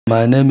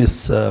My name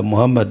is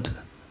Muhammad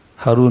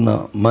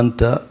Haruna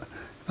Manta.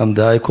 I'm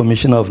the High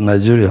Commissioner of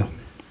Nigeria.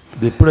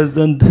 The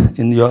President,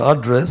 in your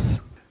address,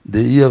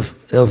 the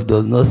EFF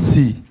does not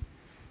see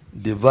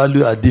the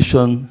value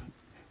addition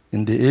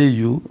in the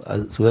AU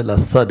as well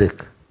as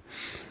SADC.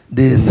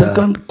 The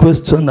second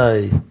question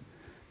I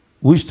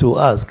wish to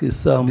ask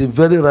is the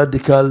very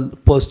radical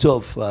posture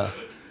of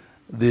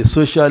the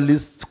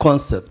socialist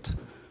concept,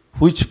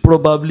 which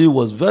probably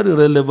was very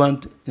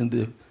relevant in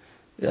the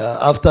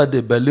after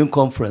the Berlin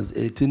Conference,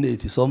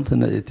 1880-something,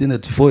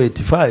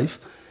 1884-85.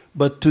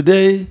 But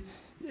today,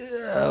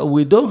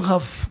 we don't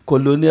have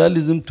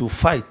colonialism to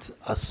fight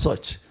as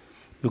such,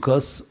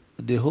 because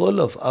the whole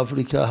of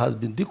Africa has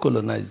been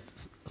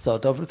decolonized.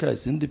 South Africa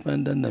is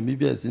independent,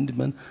 Namibia is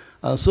independent,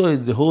 and so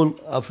is the whole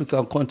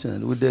African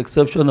continent, with the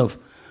exception of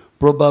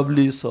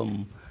probably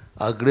some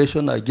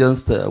aggression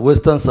against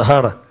Western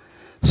Sahara.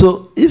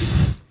 So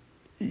is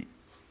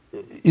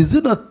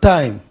it not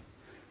time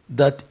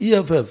that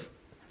EFF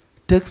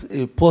takes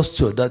a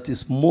posture that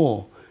is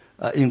more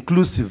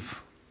inclusive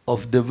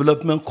of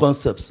development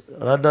concepts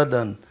rather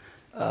than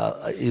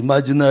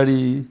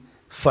imaginary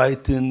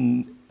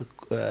fighting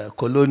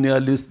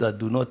colonialists that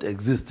do not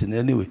exist in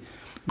any way?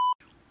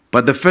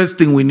 But the first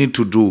thing we need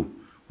to do,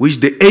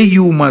 which the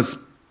AU must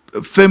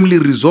firmly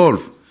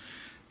resolve,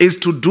 is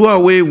to do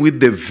away with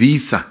the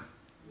visa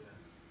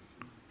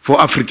for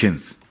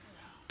Africans.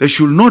 There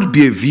should not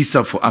be a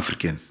visa for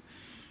Africans.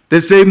 The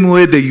same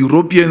way the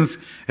Europeans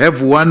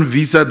have one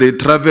visa, they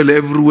travel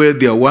everywhere,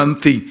 they are one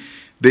thing.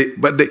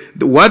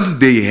 What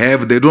they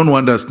have, they don't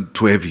want us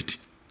to have it.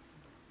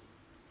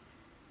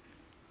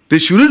 There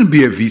shouldn't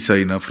be a visa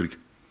in Africa.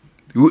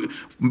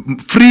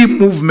 Free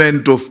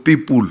movement of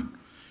people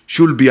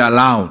should be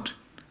allowed.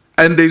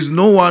 And there is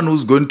no one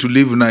who's going to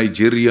leave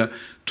Nigeria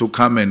to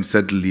come and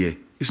settle here.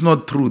 It's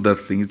not true, that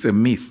thing. It's a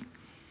myth.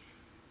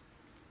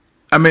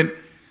 I mean,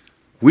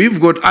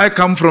 I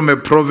come from a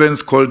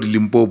province called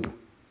Limpopo.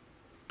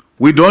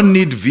 We don't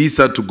need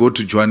visa to go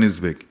to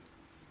Johannesburg.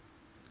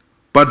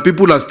 But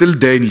people are still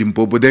there in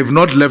Limpopo. They've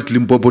not left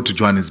Limpopo to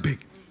Johannesburg.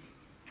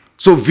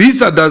 So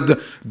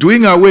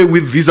doing away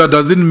with visa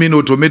doesn't mean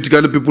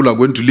automatically people are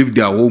going to leave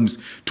their homes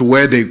to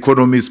where the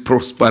economy is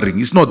prospering.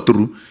 It's not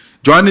true.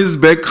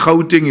 Johannesburg,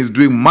 Gauteng is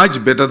doing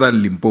much better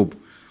than Limpopo.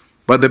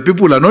 But the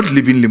people are not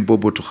leaving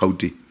Limpopo to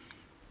Gauteng.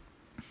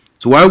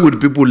 So why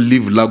would people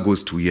leave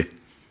Lagos to here?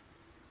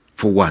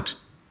 For what?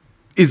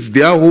 It's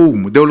their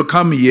home. They will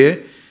come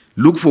here,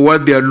 look for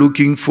what they are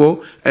looking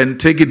for, and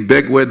take it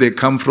back where they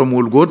come from.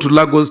 We'll go to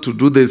Lagos to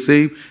do the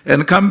same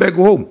and come back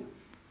home.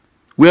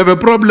 We have a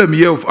problem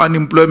here of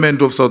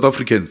unemployment of South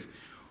Africans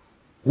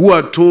who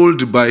are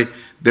told by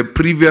the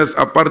previous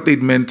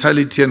apartheid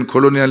mentality and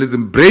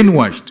colonialism,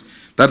 brainwashed,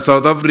 that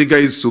South Africa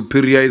is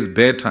superior, is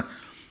better.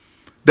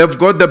 They've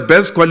got the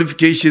best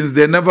qualifications.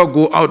 They never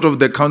go out of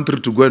the country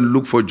to go and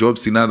look for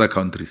jobs in other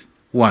countries.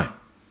 Why?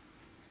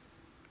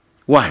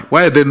 Why?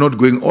 Why are they not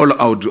going all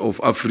out of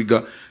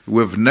Africa?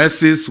 We have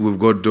nurses, we've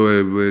got,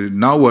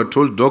 now we're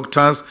told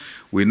doctors,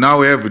 we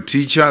now have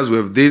teachers, we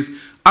have this.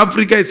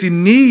 Africa is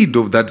in need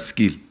of that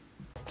skill.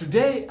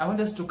 Today, I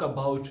want us to talk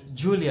about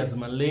Julius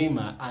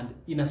Malema, and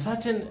in a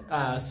certain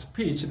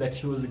speech that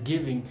he was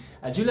giving,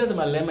 Julius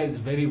Malema is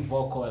very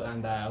vocal,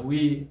 and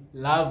we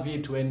love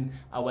it when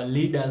our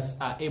leaders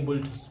are able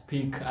to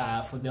speak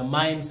for the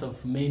minds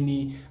of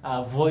many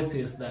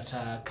voices that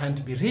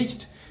can't be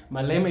reached.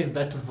 Malema is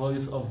that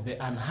voice of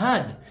the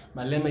unheard.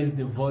 Malema is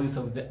the voice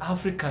of the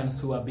Africans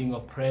who are being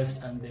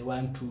oppressed, and they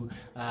want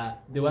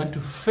to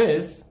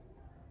face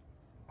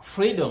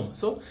freedom.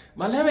 So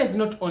Malema is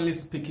not only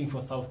speaking for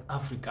South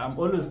Africa. I'm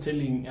always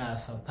telling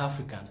South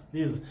Africans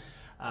this: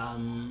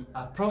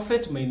 a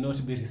prophet may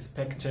not be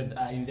respected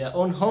in their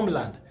own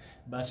homeland,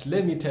 but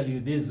let me tell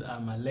you this: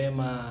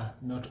 Malema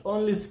not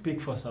only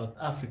speaks for South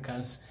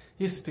Africans,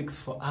 he speaks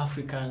for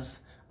Africans,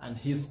 and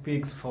he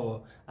speaks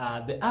for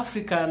the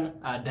African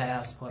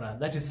diaspora.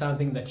 That is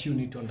something that you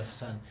need to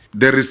understand.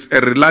 There is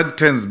a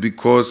reluctance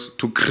because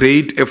to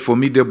create a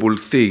formidable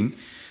thing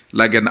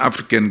like an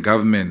African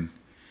government,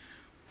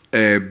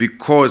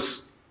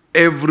 because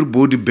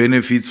everybody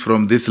benefits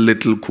from these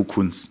little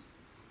cocoons.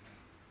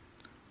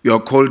 You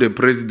are called a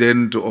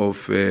president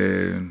of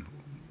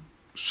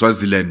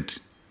Swaziland,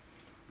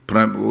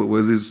 prime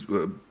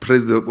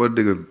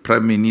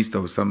minister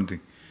or something.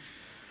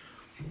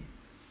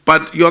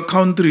 But your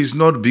country is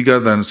not bigger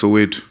than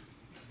Soweto.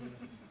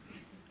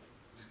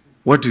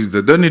 What is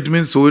that? Then it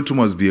means Soweto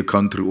must be a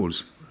country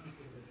also.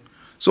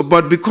 So,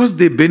 but because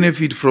they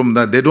benefit from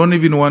that, they don't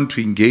even want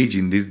to engage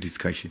in this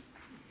discussion.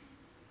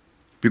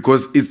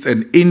 Because it's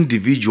an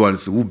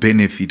individuals who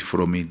benefit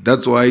from it.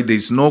 That's why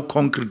there's no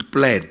concrete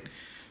plan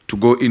to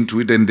go into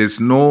it, and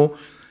there's no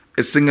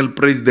a single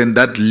president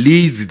that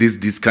leads this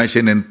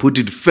discussion and put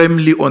it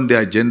firmly on the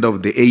agenda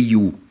of the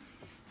AU.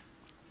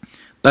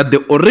 That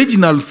the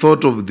original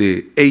thought of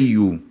the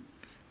AU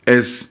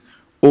as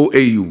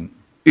OAU,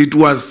 it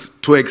was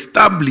to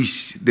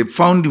establish, the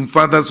founding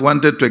fathers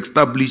wanted to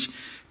establish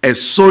a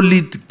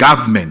solid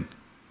government,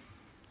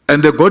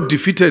 And they got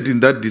defeated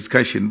in that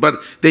discussion.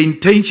 But the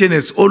intention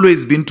has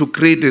always been to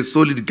create a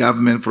solid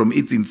government from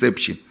its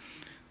inception,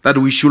 that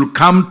we should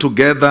come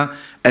together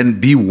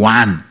and be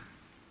one.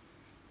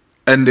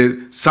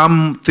 And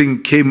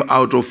something came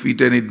out of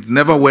it, and it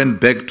never went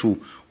back to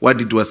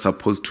what it was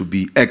supposed to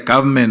be, a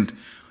government,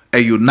 a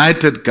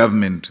united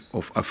government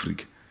of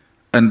Africa.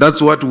 And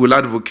that's what we'll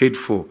advocate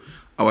for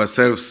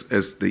ourselves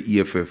as the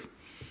EFF.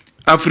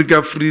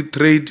 Africa Free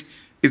Trade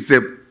is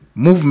a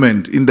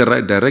movement in the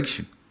right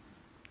direction.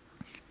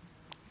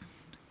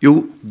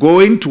 You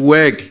going to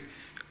work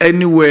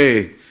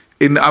anywhere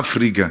in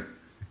Africa,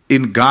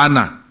 in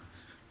Ghana,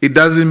 it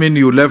doesn't mean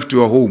you left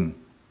your home.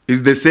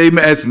 It's the same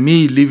as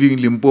me leaving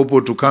Limpopo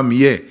to come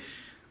here.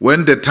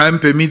 When the time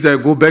permits, I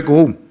go back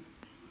home.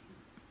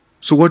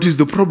 So what is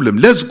the problem?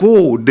 Let's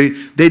go.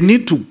 They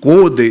need to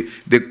go.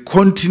 The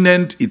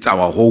continent, it's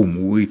our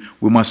home. We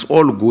must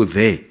all go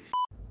there.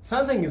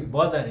 Something is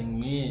bothering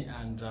me,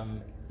 and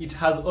it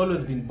has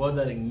always been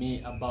bothering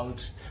me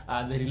about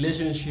the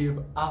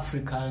relationship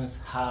Africans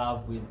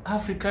have with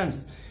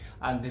Africans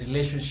and the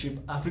relationship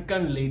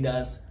African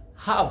leaders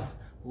have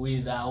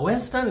with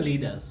Western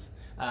leaders.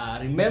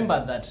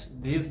 Remember that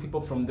these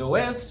people from the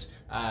West,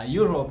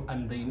 Europe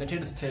and the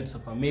United States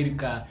of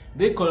America,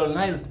 they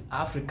colonized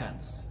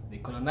Africans. They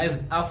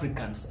colonized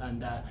Africans,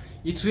 and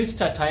it reached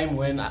a time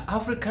when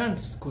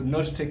Africans could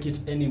not take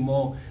it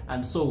anymore.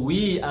 And so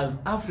we as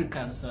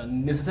Africans,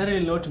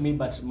 necessarily not me,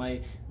 but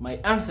my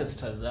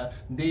ancestors,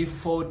 they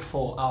fought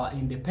for our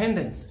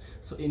independence.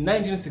 So in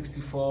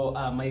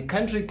 1964, my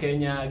country,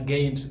 Kenya,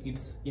 gained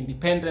its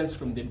independence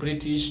from the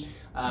British.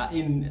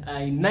 In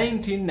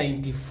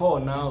 1994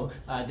 now,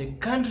 the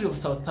country of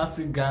South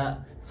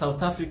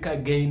Africa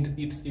gained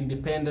its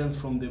independence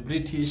from the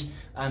British,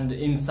 and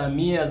in some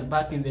years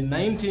back in the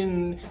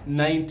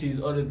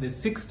 1990s or the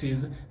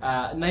 60s,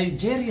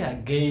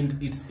 Nigeria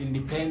gained its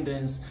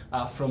independence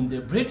from the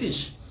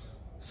British.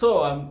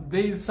 So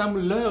there is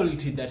some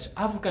loyalty that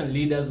African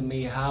leaders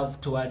may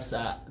have towards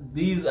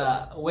these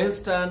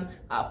Western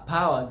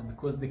powers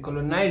because they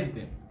colonized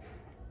them.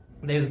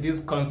 There's this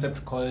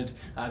concept called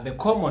the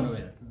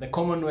Commonwealth. The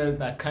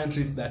Commonwealth are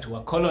countries that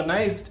were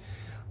colonized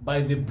by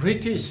the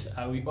British.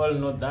 We all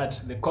know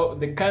that.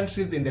 The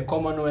countries in the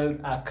Commonwealth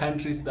are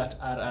countries that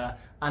are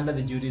under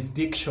the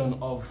jurisdiction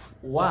of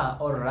war,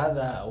 or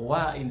rather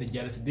war in the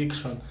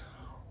jurisdiction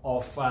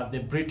of the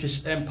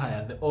British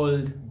Empire, the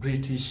old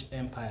British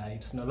Empire.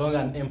 It's no longer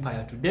an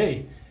empire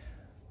today.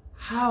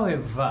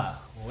 However,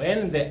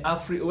 when the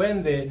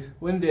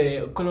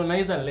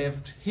colonizer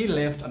left, he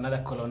left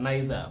another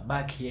colonizer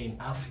back here in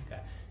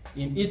Africa.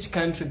 In each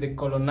country, the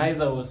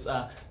colonizer was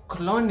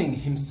cloning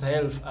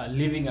himself,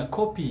 leaving a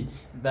copy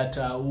that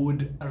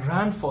would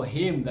run for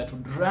him, that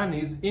would run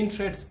his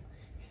interest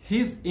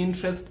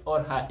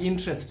or her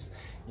interests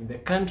in the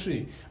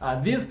country.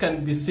 This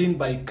can be seen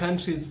by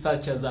countries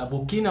such as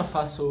Burkina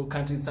Faso,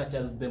 countries such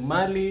as the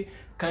Mali,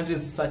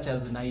 countries such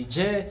as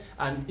Niger,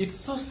 and it's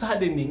so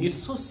saddening, it's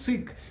so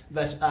sick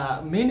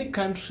that many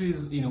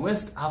countries in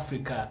West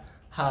Africa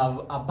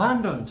have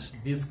abandoned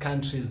these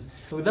countries.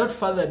 So without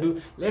further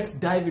ado, let's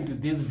dive into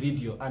this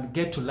video and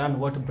get to learn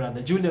what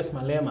Brother Julius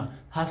Malema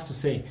has to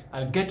say.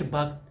 I'll get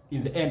back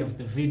in the end of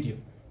the video.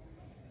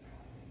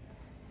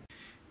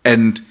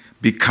 And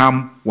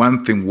become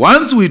one thing.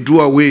 Once we do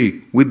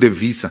away with the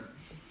visa,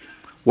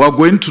 we are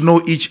going to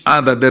know each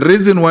other. The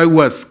reason why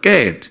we are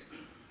scared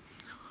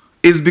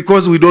is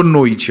because we don't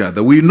know each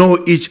other. We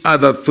know each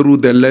other through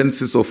the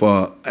lenses of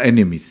our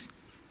enemies.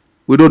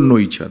 We don't know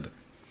each other.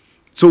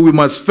 So we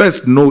must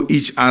first know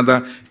each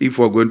other if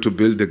we're going to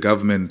build the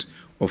government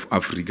of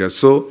Africa.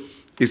 So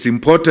it's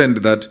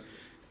important that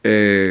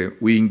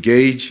we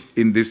engage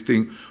in this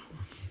thing.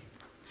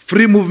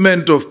 Free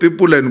movement of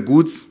people and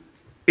goods,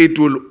 it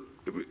will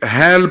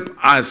help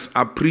us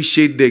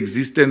appreciate the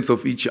existence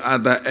of each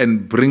other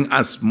and bring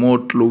us more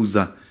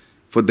closer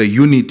for the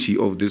unity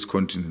of this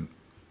continent.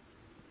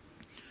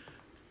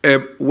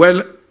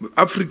 Well,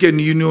 African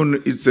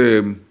Union is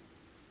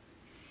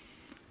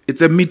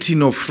it's a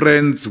meeting of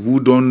friends who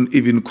don't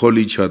even call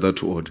each other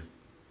to order.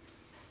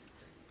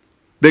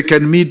 They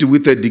can meet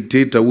with a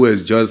dictator who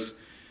has just,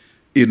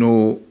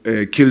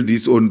 killed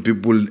his own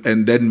people,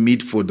 and then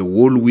meet for the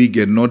whole week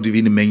and not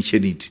even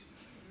mention it.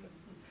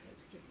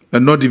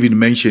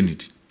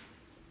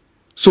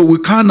 So we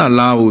can't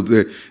allow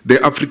the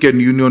African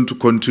Union to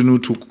continue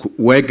to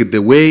work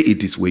the way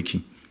it is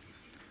working.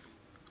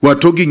 We're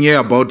talking here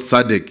about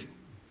SADC.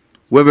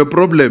 We have a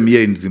problem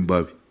here in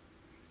Zimbabwe.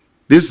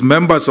 These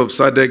members of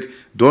SADC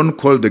don't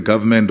call the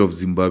government of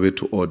Zimbabwe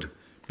to order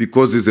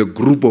because it's a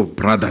group of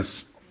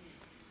brothers.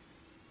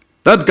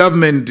 That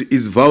government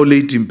is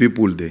violating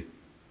people there.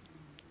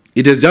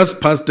 It has just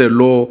passed a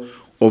law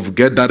of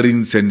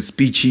gatherings and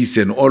speeches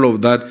and all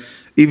of that.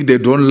 If they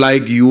don't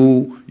like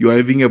you, you're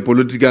having a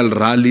political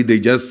rally, they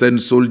just send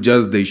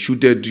soldiers, they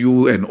shoot at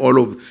you and all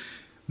of...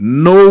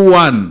 No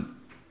one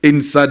in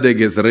SADC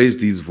has raised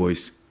his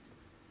voice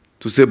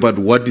to say, but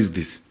what is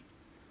this?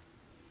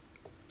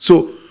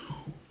 So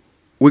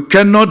we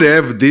cannot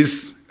have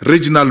this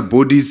regional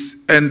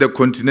bodies and the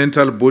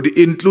continental body,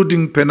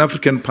 including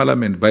Pan-African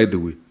Parliament, by the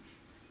way,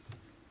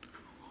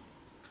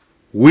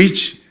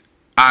 which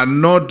are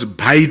not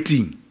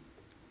biting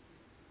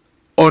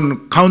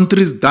on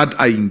countries that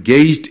are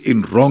engaged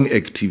in wrong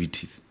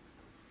activities.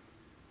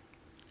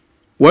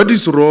 What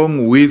is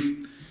wrong with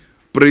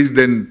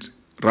President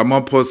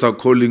Ramaphosa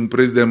calling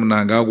President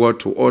Mnangagwa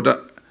to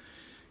order?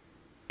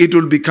 It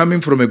will be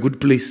coming from a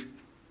good place.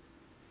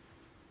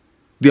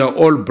 They are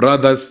all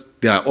brothers,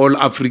 they are all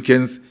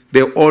Africans,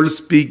 they all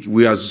speak,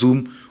 we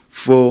assume,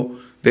 for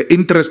the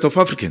interest of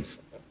Africans.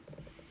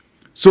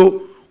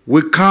 So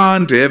we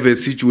can't have a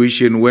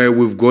situation where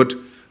we've got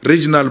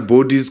regional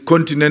bodies,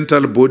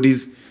 continental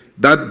bodies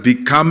that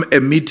become a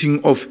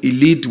meeting of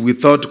elite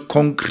without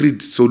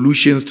concrete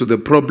solutions to the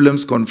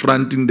problems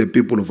confronting the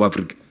people of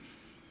Africa.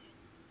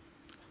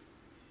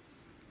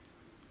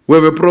 We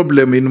have a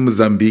problem in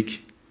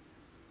Mozambique.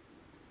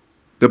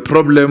 The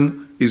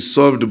problem is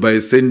solved by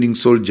sending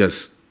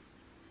soldiers.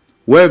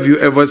 Where have you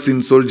ever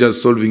seen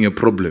soldiers solving a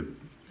problem?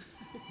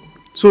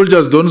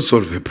 Soldiers don't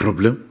solve a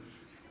problem.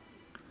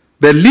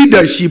 The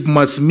leadership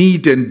must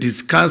meet and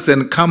discuss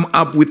and come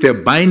up with a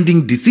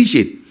binding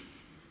decision.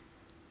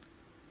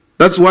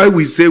 That's why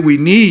we say we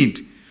need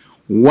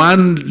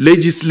one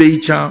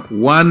legislature,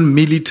 one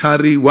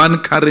military, one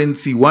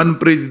currency, one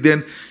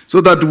president,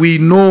 so that we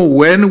know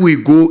when we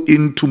go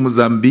into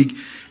Mozambique,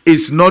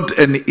 it's not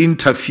an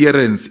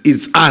interference,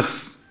 it's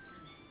us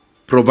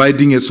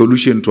providing a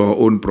solution to our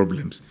own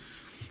problems.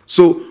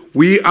 So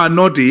we are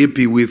not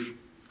happy with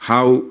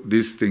how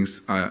these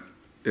things are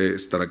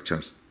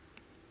structured.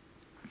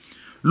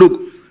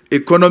 Look,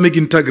 economic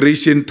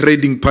integration,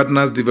 trading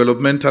partners,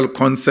 developmental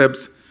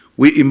concepts,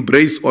 we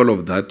embrace all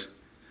of that,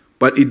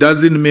 but it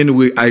doesn't mean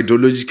we're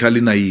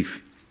ideologically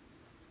naive.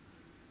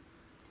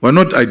 We're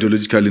not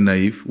ideologically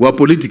naive, we're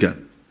political.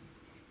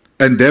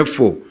 And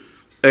therefore,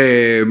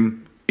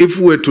 if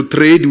we were to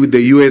trade with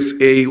the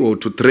USA or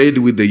to trade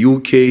with the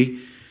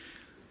UK,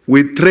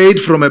 we trade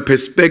from a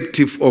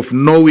perspective of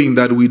knowing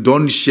that we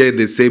don't share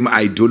the same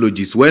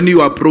ideologies. When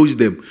you approach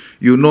them,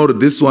 you know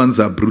these ones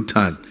are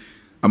brutal.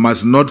 I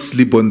must not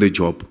sleep on the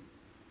job.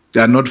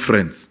 They are not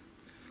friends.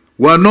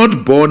 We are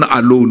not born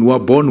alone. We are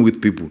born with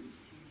people.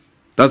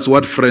 That's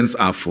what friends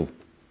are for.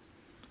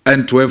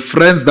 And to have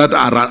friends that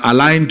are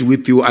aligned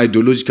with you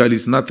ideologically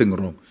is nothing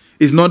wrong.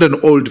 It's not an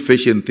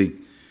old-fashioned thing.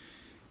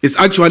 It's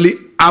actually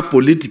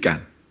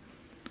apolitical.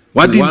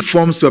 What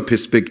informs your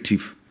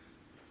perspective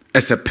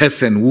as a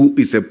person who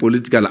is a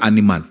political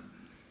animal?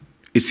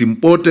 It's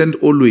important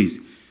always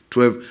to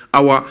have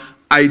our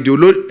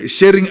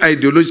sharing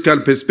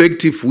ideological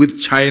perspective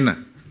with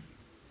China.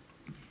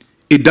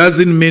 It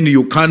doesn't mean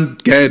you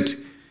can't get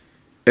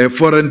a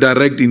foreign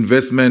direct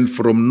investment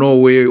from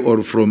Norway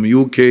or from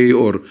UK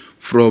or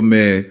from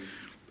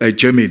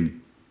Germany.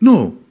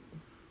 No.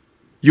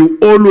 You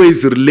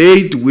always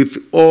relate with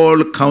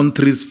all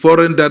countries.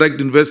 Foreign direct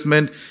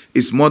investment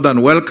is more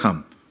than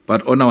welcome,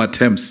 but on our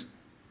terms.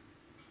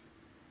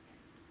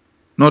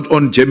 Not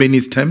on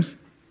Germany's terms.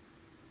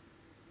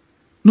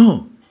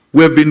 No.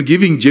 We have been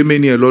giving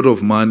Germany a lot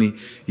of money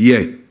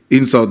here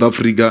in South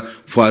Africa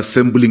for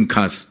assembling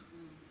cars.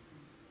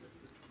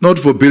 Not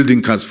for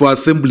building cars, for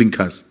assembling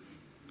cars.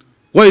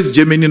 Why is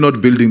Germany not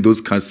building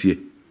those cars here?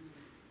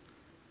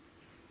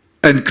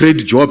 And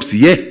create jobs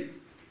here?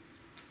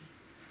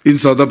 In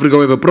South Africa,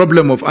 we have a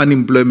problem of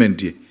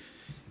unemployment here.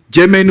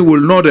 Germany will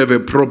not have a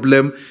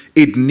problem.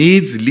 It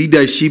needs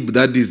leadership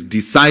that is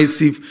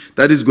decisive,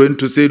 that is going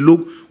to say,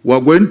 look, we're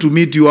going to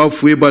meet you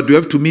halfway, but you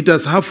have to meet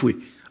us halfway.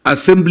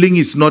 Assembling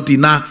is not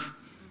enough.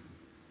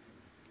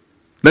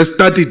 Let's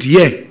start it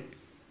here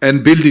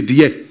and build it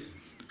here.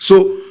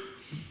 So,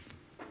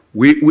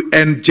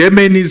 and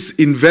Germany's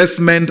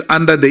investment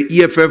under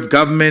the EFF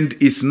government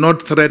is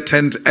not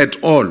threatened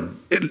at all.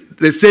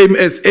 The same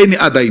as any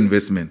other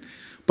investment.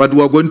 But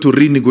we are going to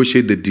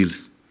renegotiate the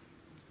deals.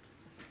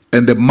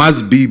 And they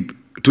must be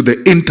to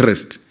the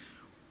interest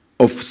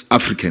of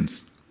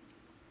Africans.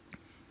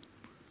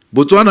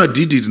 Botswana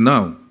did it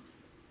now,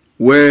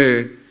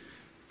 where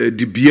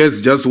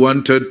DBS just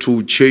wanted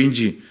to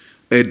change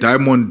a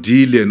diamond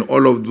deal, and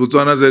all of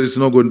Botswana said it's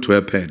not going to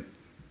happen.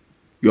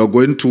 You are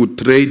going to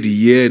trade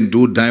here and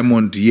do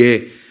diamond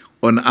here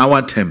on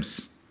our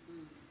terms.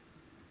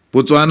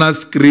 Botswana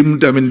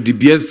screamed,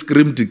 DBS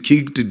screamed,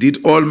 kicked,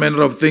 did all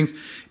manner of things.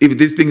 If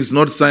this thing is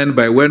not signed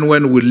by when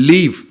we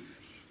leave,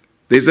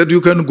 they said you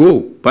can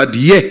go. But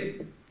yeah,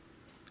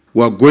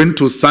 we are going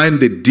to sign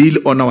the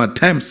deal on our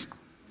terms.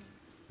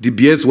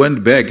 DBS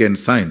went back and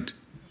signed.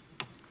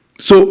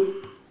 So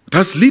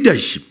that's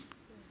leadership.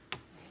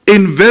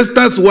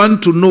 Investors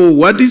want to know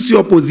what is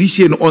your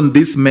position on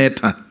this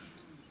matter,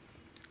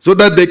 so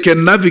that they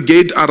can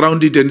navigate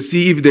around it and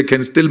see if they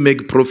can still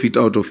make profit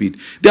out of it.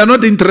 They are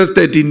not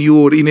interested in you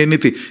or in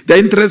anything. They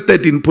are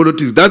interested in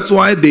politics. That's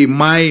why they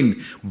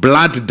mine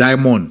blood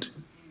diamond.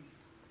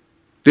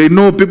 They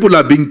know people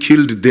are being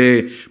killed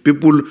there.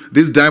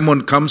 This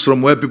diamond comes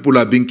from where people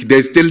are being killed.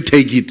 They still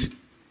take it.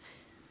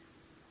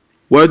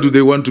 Why do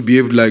they want to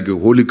behave like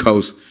holy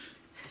cows?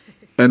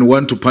 and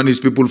want to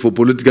punish people for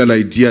political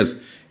ideas,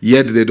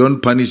 yet they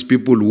don't punish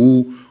people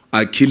who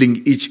are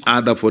killing each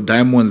other for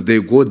diamonds. They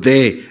go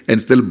there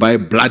and still buy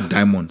blood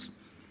diamonds.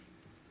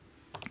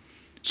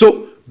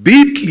 So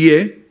be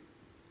clear,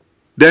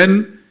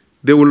 then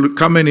they will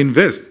come and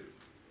invest.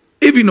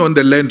 Even on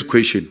the land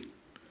question,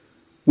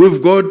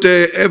 we've got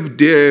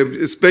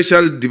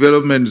special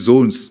development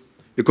zones,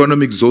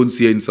 economic zones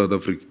here in South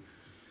Africa,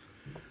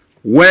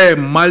 where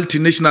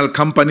multinational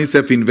companies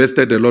have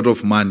invested a lot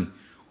of money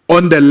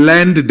on the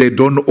land they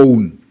don't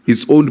own.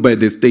 It's owned by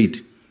the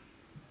state.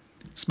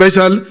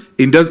 Special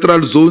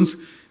industrial zones,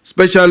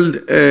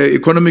 special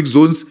economic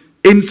zones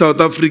in South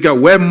Africa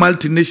where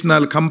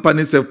multinational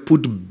companies have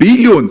put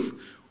billions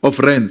of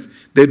rands.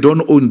 They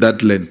don't own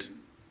that land.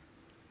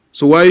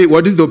 So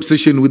what is the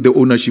obsession with the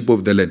ownership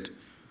of the land?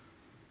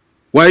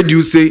 Why do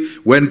you say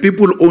when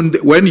people own,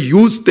 when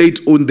you state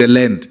own the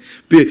land,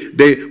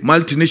 the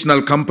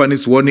multinational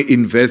companies want to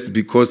invest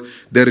because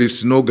there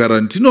is no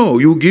guarantee? No,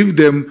 you give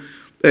them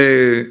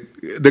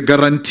the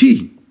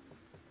guarantee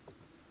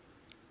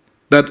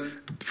that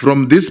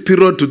from this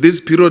period to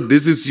this period,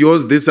 this is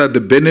yours, these are the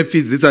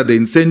benefits, these are the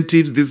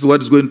incentives, this is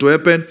what is going to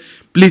happen.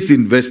 Please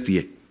invest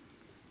here.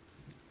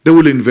 They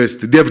will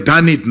invest. They have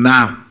done it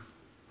now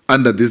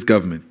under this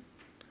government.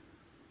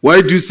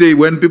 Why do you say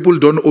when people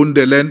don't own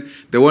the land,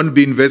 there won't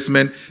be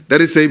investment?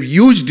 There is a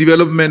huge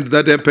development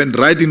that happened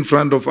right in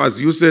front of us.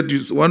 You said,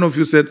 one of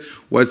you said,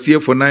 was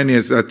here for 9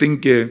 years. I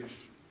think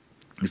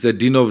it's a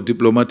Dean of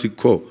Diplomatic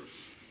Corps.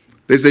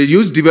 There's a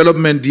huge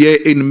development here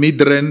in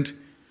Midrand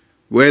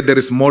where there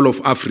is Mall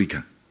of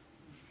Africa.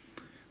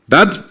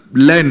 That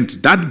land,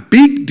 that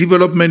big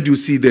development you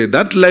see there,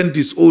 that land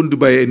is owned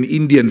by an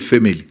Indian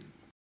family.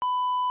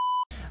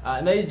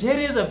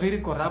 Nigeria is a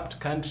very corrupt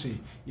country.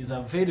 It's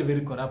a very,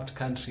 very corrupt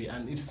country.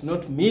 And it's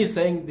not me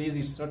saying this,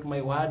 it's not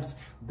my words.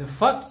 The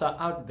facts are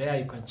out there.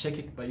 You can check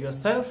it by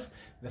yourself.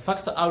 The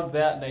facts are out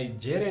there.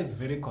 Nigeria is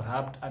very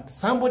corrupt and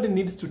somebody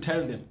needs to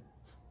tell them.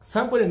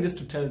 Somebody needs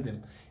to tell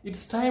them.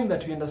 It's time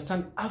that we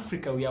understand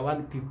Africa, we are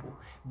one people.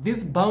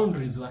 These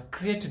boundaries were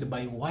created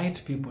by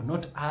white people,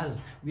 not us.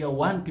 We are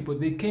one people.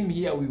 They came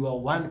here, we were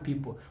one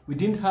people. We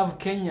didn't have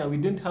Kenya, we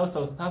didn't have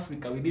South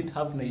Africa, we didn't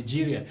have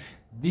Nigeria.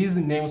 These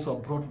names were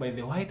brought by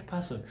the white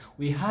person.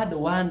 We had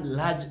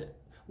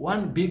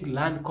one big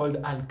land called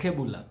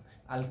Al-Kebulan.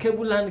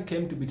 Al-Kebulan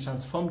came to be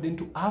transformed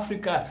into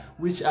Africa,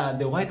 which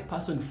the white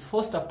person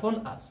forced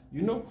upon us,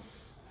 you know.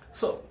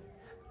 So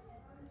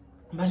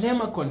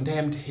Malema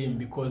condemned him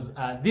because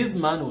this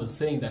man was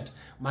saying that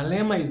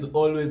Malema is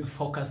always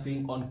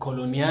focusing on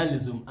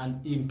colonialism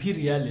and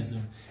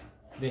imperialism.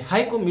 The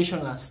High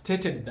Commissioner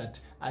stated that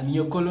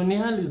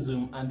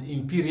neocolonialism and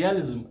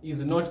imperialism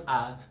is not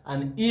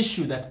an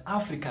issue that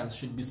Africans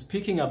should be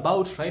speaking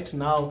about right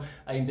now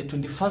in the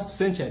 21st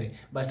century.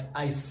 But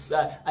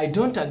I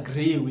don't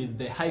agree with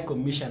the High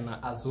Commissioner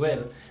as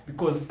well,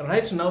 because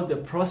right now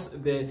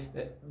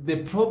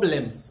the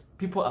problems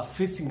people are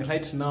facing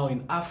right now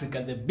in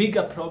Africa, the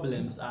bigger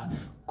problems are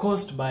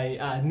caused by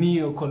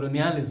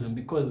neocolonialism,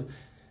 because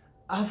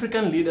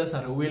African leaders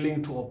are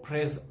willing to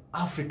oppress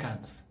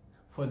Africans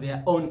for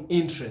their own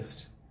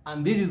interest.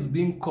 And this is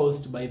being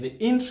caused by the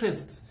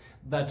interests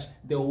that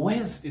the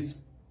West is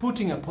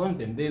putting upon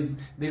them. There's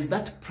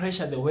that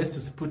pressure the West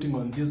is putting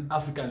on these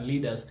African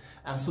leaders,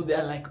 and so they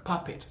are like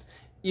puppets.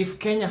 If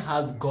Kenya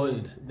has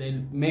gold,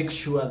 they'll make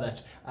sure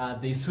that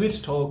they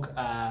sweet talk,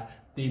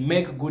 they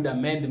make good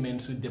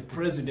amendments with the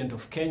president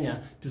of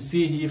Kenya to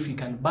see if he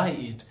can buy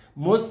it.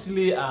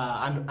 Mostly,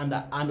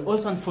 and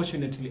also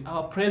unfortunately,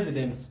 our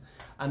presidents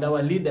and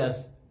our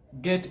leaders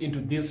get into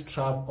this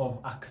trap of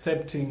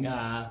accepting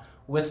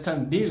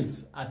Western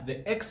deals at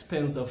the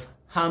expense of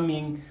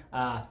harming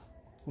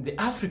the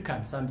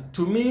Africans. And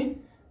to me,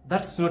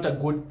 that's not a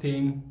good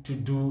thing to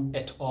do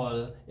at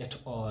all. It's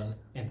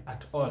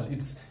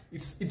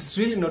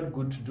really not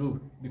good to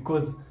do,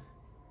 because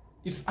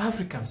it's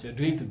Africans you're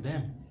doing to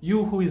them.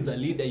 You who is a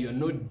leader, you're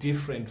no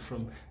different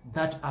from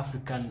that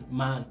African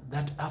man,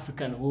 that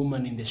African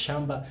woman in the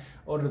shamba,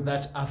 or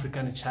that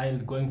African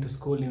child going to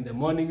school in the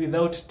morning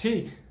without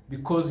tea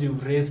because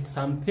you've raised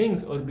some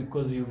things or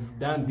because you've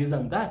done this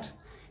and that.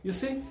 You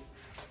see,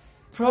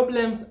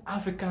 problems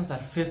Africans are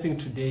facing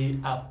today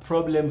are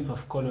problems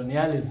of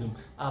colonialism,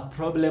 a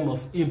problem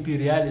of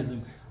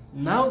imperialism.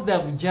 Now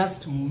they've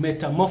just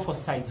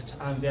metamorphosized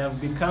and they have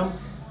become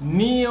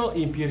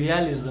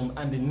neo-imperialism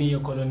and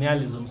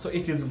neo-colonialism. So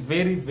it is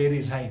very,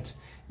 very right.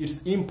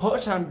 It's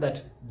important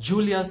that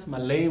Julius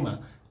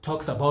Malema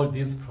talks about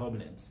these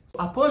problems.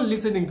 Upon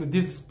listening to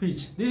this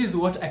speech, this is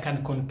what I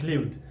can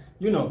conclude.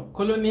 You know,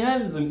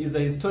 colonialism is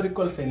a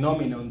historical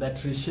phenomenon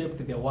that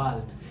reshaped the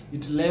world.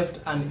 It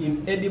left an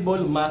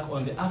inedible mark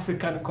on the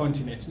African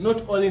continent,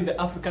 not only in the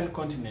African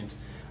continent.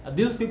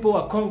 These people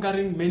were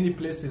conquering many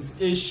places,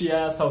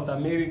 Asia, South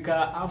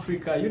America,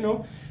 Africa, you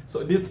know.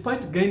 So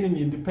despite gaining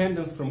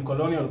independence from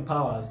colonial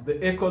powers,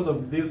 the echoes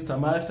of these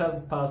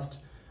tumultuous past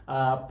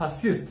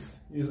persists,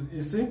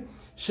 you see,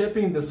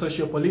 shaping the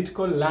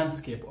socio-political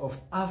landscape of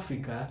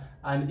Africa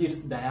and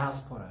its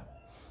diaspora.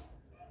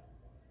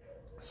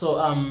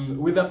 So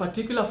with a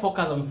particular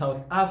focus on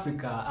South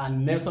Africa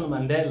and Nelson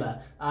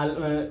Mandela,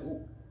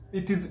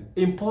 it is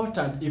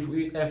important if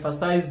we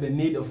emphasize the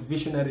need of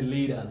visionary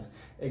leaders,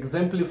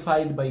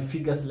 exemplified by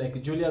figures like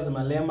Julius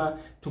Malema,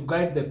 to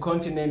guide the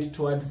continent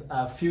towards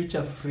a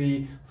future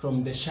free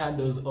from the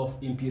shadows of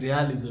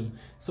imperialism.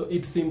 So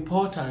it's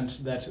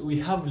important that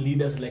we have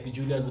leaders like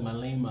Julius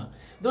Malema.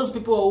 Those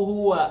people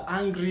who are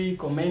angry,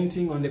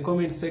 commenting on the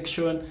comment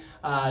section,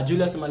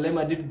 Julius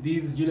Malema did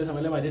this, Julius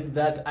Malema did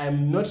that.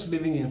 I'm not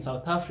living in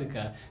South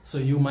Africa, so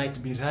you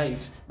might be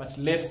right, but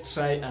let's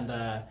try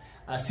and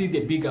see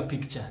the bigger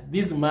picture.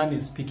 This man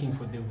is speaking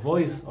for the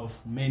voice of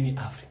many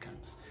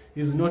Africans.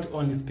 He's not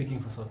only speaking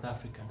for South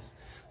Africans.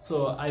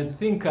 So I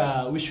think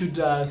we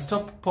should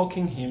stop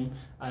poking him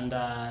and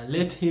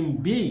let him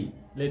be.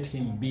 Let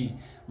him be.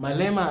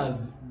 Malema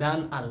has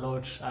done a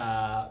lot,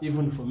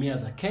 even for me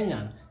as a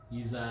Kenyan.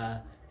 He's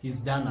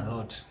done a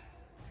lot.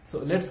 So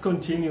let's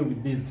continue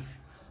with this.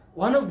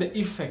 One of the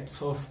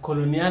effects of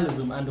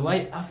colonialism and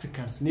why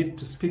Africans need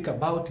to speak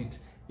about it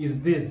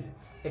is this: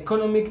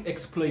 economic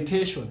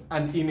exploitation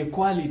and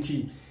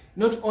inequality.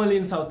 Not only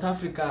in South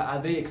Africa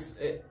are they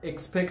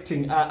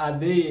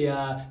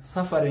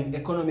suffering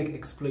economic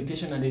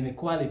exploitation and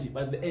inequality,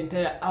 but the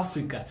entire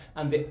Africa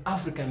and the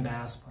African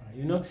diaspora.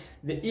 You know,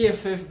 the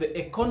EFF, the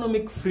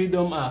economic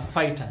freedom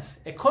fighters,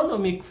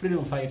 economic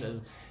freedom fighters,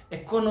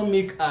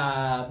 economic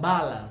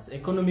balance,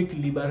 economic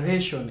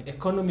liberation,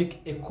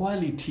 economic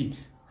equality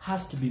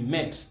has to be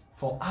met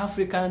for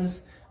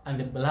Africans and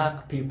the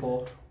black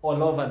people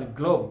all over the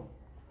globe.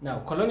 Now,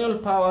 colonial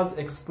powers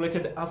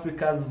exploited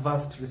Africa's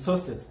vast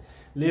resources,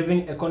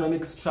 leaving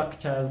economic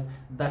structures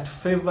that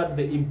favored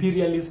the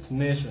imperialist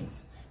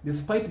nations.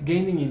 Despite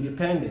gaining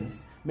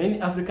independence, many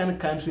African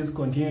countries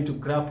continue to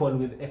grapple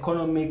with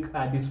economic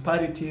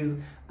disparities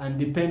and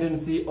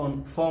dependency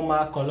on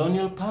former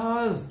colonial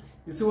powers.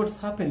 You see what's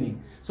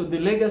happening? So the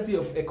legacy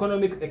of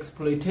economic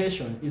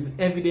exploitation is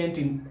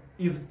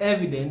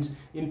evident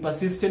in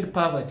persistent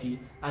poverty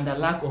and a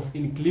lack of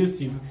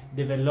inclusive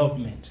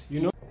development.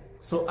 You know.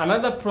 So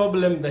another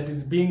problem that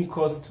is being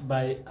caused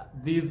by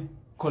this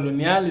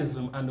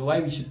colonialism, and why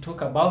we should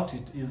talk about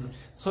it, is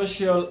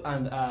social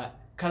and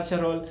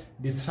cultural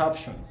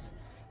disruptions.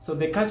 So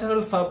the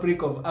cultural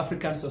fabric of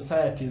African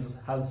societies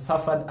has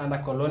suffered under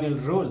colonial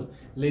rule,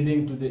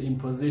 leading to the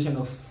imposition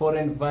of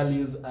foreign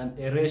values and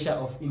erasure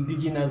of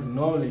indigenous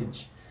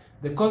knowledge.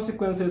 The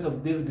consequences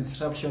of this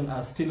disruption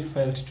are still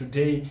felt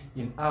today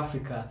in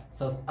Africa,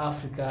 South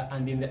Africa,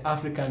 and in the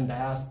African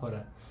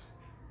diaspora.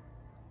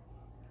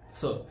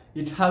 So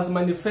it has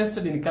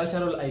manifested in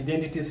cultural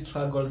identity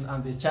struggles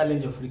and the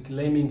challenge of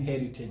reclaiming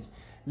heritage.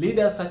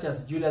 Leaders such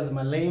as Julius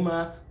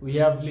Malema, we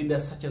have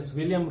leaders such as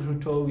William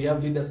Ruto, we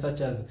have leaders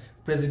such as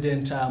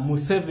President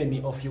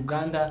Museveni of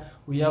Uganda,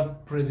 we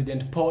have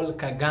President Paul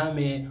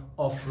Kagame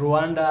of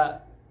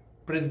Rwanda,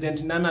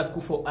 President Nana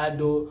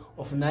Akufo-Addo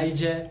of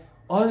Niger.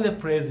 All the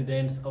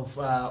presidents of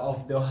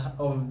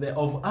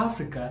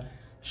Africa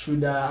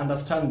should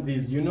understand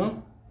this. You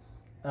know,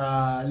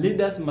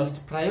 leaders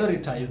must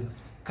prioritize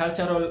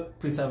cultural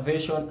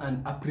preservation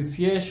and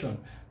appreciation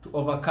to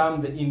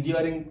overcome the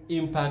enduring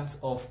impacts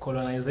of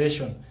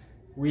colonization.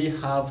 We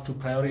have to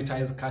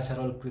prioritize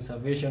cultural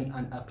preservation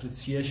and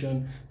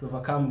appreciation to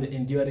overcome the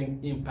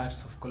enduring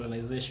impacts of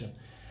colonization.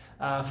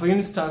 For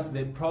instance,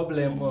 the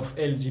problem of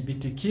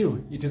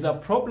LGBTQ. It is a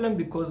problem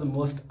because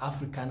most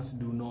Africans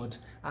do not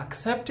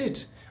accept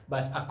it.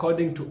 But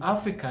according to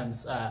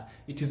Africans,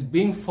 it is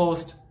being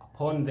forced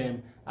upon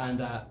them, and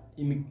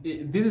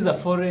this is a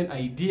foreign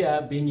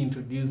idea being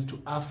introduced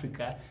to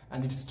Africa,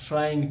 and it's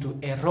trying to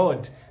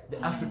erode the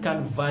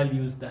African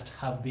values that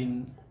have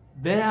been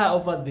there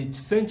over the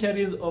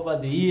centuries, over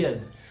the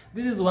years.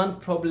 This is one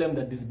problem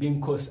that is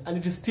being caused, and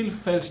it is still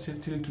felt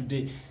till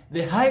today.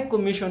 The High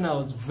Commissioner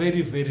was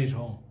very, very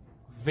wrong.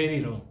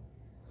 Very wrong.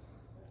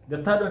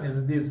 The third one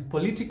is this: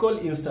 political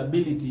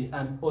instability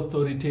and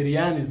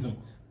authoritarianism.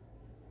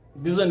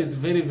 This one is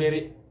very,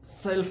 very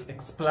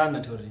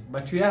self-explanatory,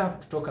 but we have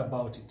to talk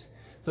about it.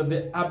 So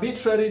the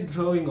arbitrary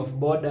drawing of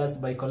borders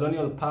by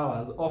colonial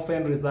powers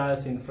often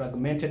results in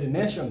fragmented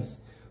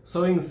nations,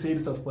 sowing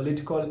seeds of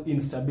political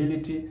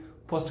instability.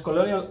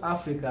 Post-colonial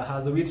Africa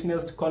has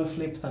witnessed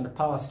conflicts and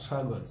power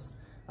struggles,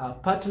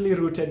 partly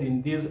rooted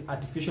in these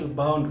artificial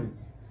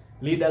boundaries.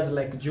 Leaders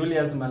like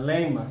Julius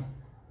Malema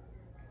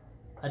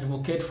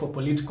advocate for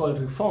political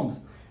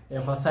reforms,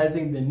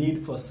 emphasizing the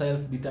need for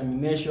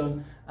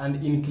self-determination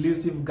and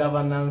inclusive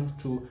governance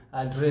to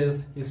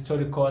address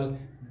historical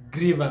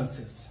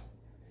grievances.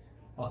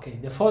 Okay,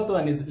 the fourth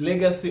one is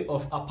legacy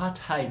of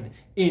apartheid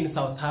in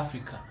South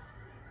Africa.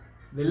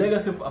 The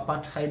legacy of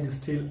apartheid is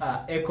still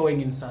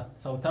echoing in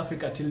South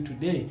Africa till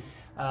today.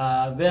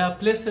 There are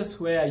places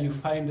where you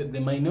find the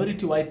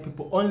minority white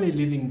people only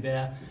living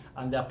there,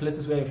 and there are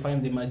places where you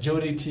find the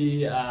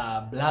majority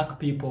black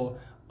people.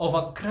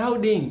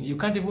 Overcrowding. You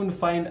can't even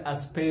find a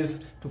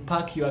space to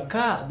park your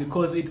car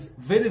because it's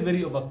very,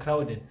 very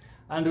overcrowded.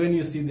 And when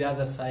you see the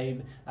other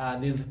side,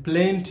 there's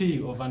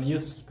plenty of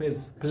unused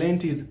space.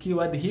 Plenty is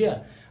keyword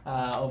here,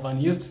 of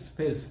unused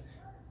space.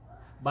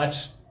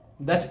 but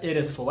that area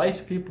is for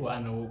white people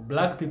and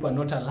black people are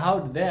not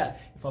allowed there.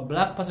 If a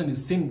black person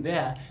is seen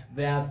there,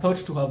 they are thought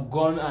to have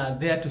gone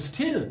there to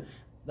steal.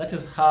 That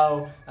is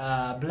how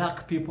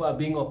black people are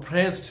being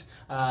oppressed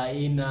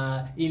in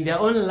their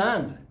own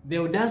land. The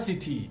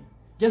audacity.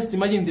 Just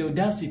imagine the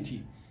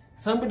audacity.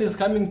 Somebody is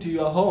coming to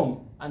your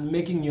home and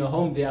making your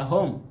home their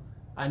home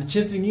and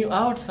chasing you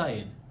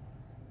outside.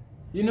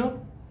 You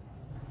know?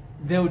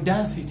 The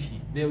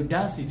audacity. The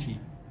audacity.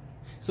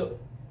 So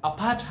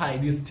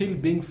apartheid is still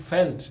being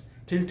felt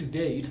till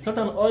today. It's not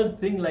an old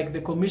thing like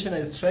the commissioner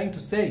is trying to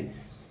say.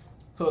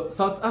 So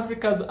South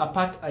Africa's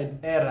apartheid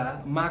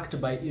era, marked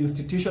by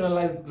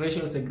institutionalized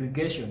racial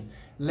segregation,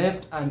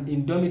 left an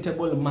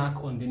indomitable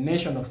mark on the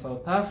nation of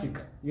South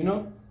Africa, you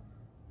know?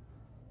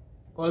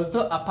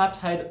 Although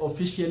apartheid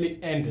officially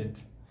ended,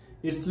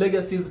 its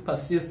legacies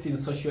persist in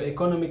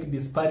socio-economic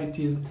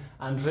disparities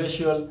and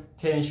racial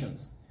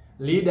tensions.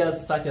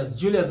 Leaders such as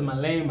Julius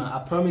Malema, a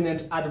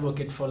prominent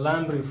advocate for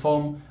land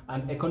reform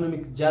and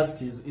economic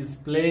justice, is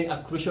playing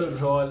a crucial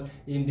role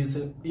in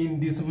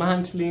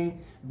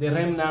dismantling the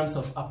remnants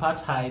of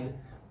apartheid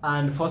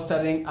and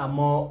fostering a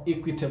more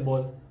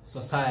equitable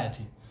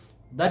society.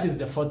 That is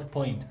the fourth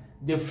point.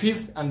 The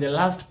fifth and the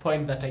last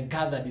point that I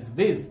gathered is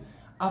this: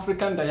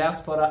 African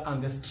diaspora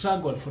and the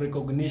struggle for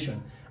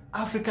recognition.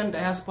 African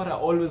diaspora are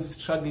always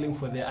struggling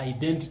for their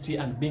identity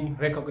and being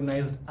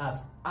recognized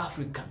as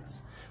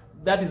Africans.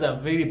 That is a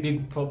very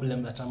big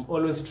problem that I'm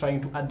always trying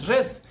to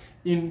address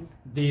in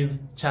this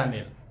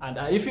channel. And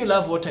if you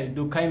love what I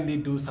do, kindly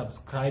do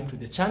subscribe to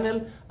the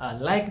channel,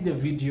 like the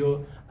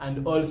video,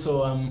 and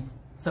also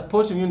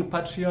support me on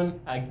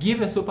Patreon,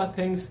 give a super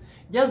thanks,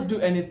 just do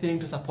anything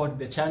to support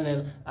the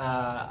channel.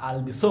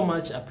 I'll be so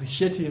much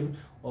appreciative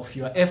of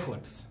your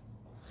efforts.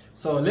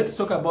 So let's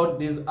talk about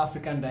this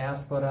African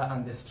diaspora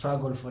and the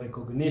struggle for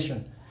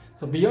recognition.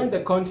 So beyond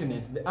the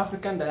continent, the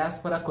African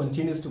diaspora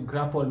continues to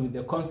grapple with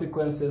the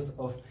consequences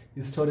of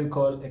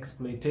historical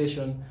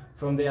exploitation,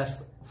 from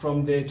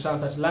the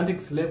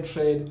transatlantic slave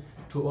trade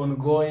to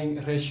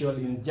ongoing racial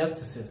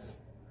injustices.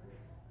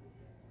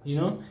 You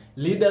know,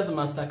 leaders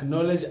must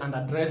acknowledge and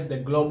address the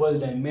global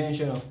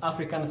dimension of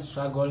African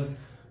struggles,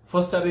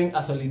 fostering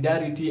a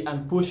solidarity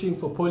and pushing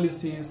for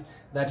policies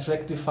that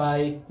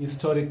rectify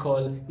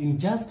historical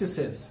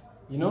injustices,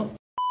 you know.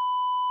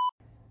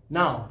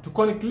 Now, to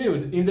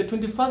conclude, in the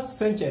 21st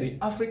century,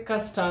 Africa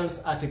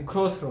stands at a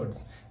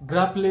crossroads,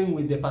 grappling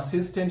with the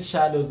persistent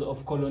shadows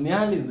of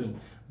colonialism.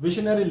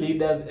 Visionary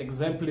leaders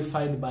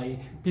exemplified by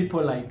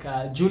people like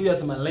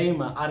Julius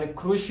Malema are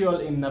crucial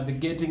in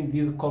navigating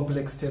this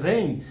complex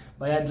terrain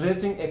by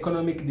addressing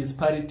economic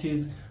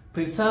disparities,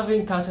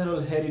 preserving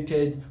cultural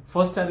heritage,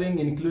 fostering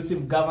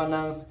inclusive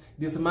governance,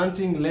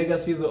 dismantling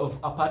legacies of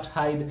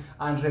apartheid,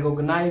 and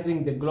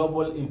recognizing the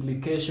global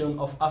implication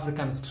of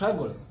African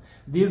struggles.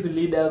 These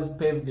leaders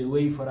pave the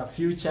way for a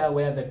future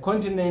where the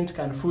continent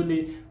can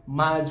fully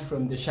emerge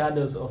from the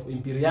shadows of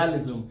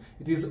imperialism.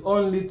 It is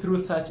only through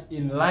such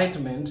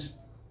enlightenment,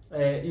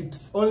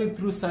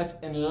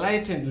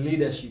 enlightened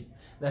leadership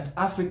that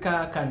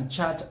Africa can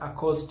chart a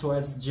course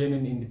towards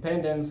genuine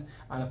independence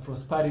and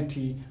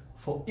prosperity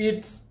for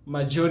its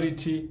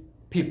majority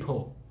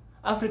people.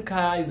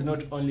 Africa is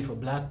not only for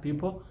black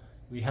people.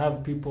 We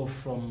have people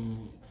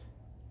from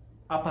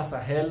Upper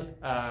Sahel,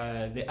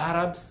 the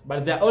Arabs,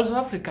 but they are also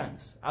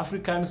Africans.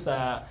 Africans,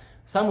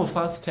 some of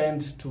us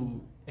tend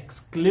to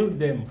exclude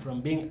them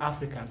from being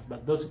Africans,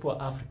 but those people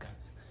are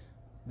Africans.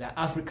 They are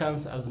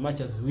Africans as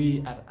much as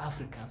we are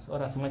Africans,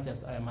 or as much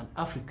as I am an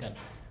African.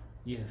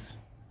 Yes.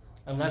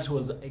 And that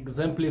was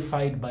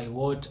exemplified by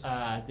what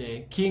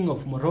the king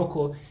of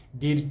Morocco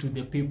did to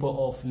the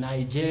people of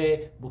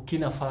Niger,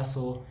 Burkina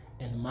Faso,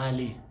 and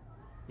Mali.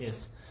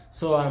 Yes.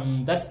 So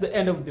that's the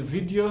end of the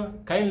video.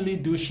 Kindly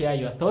do share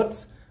your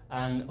thoughts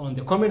and on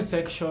the comment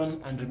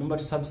section, and remember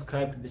to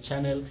subscribe to the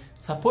channel.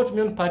 Support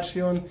me on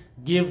Patreon.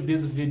 Give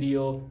this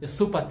video a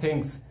super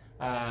thanks.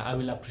 I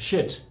will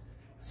appreciate.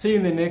 See you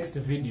in the next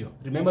video.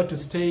 Remember to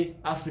stay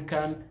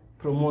African,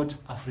 promote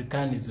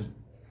Africanism.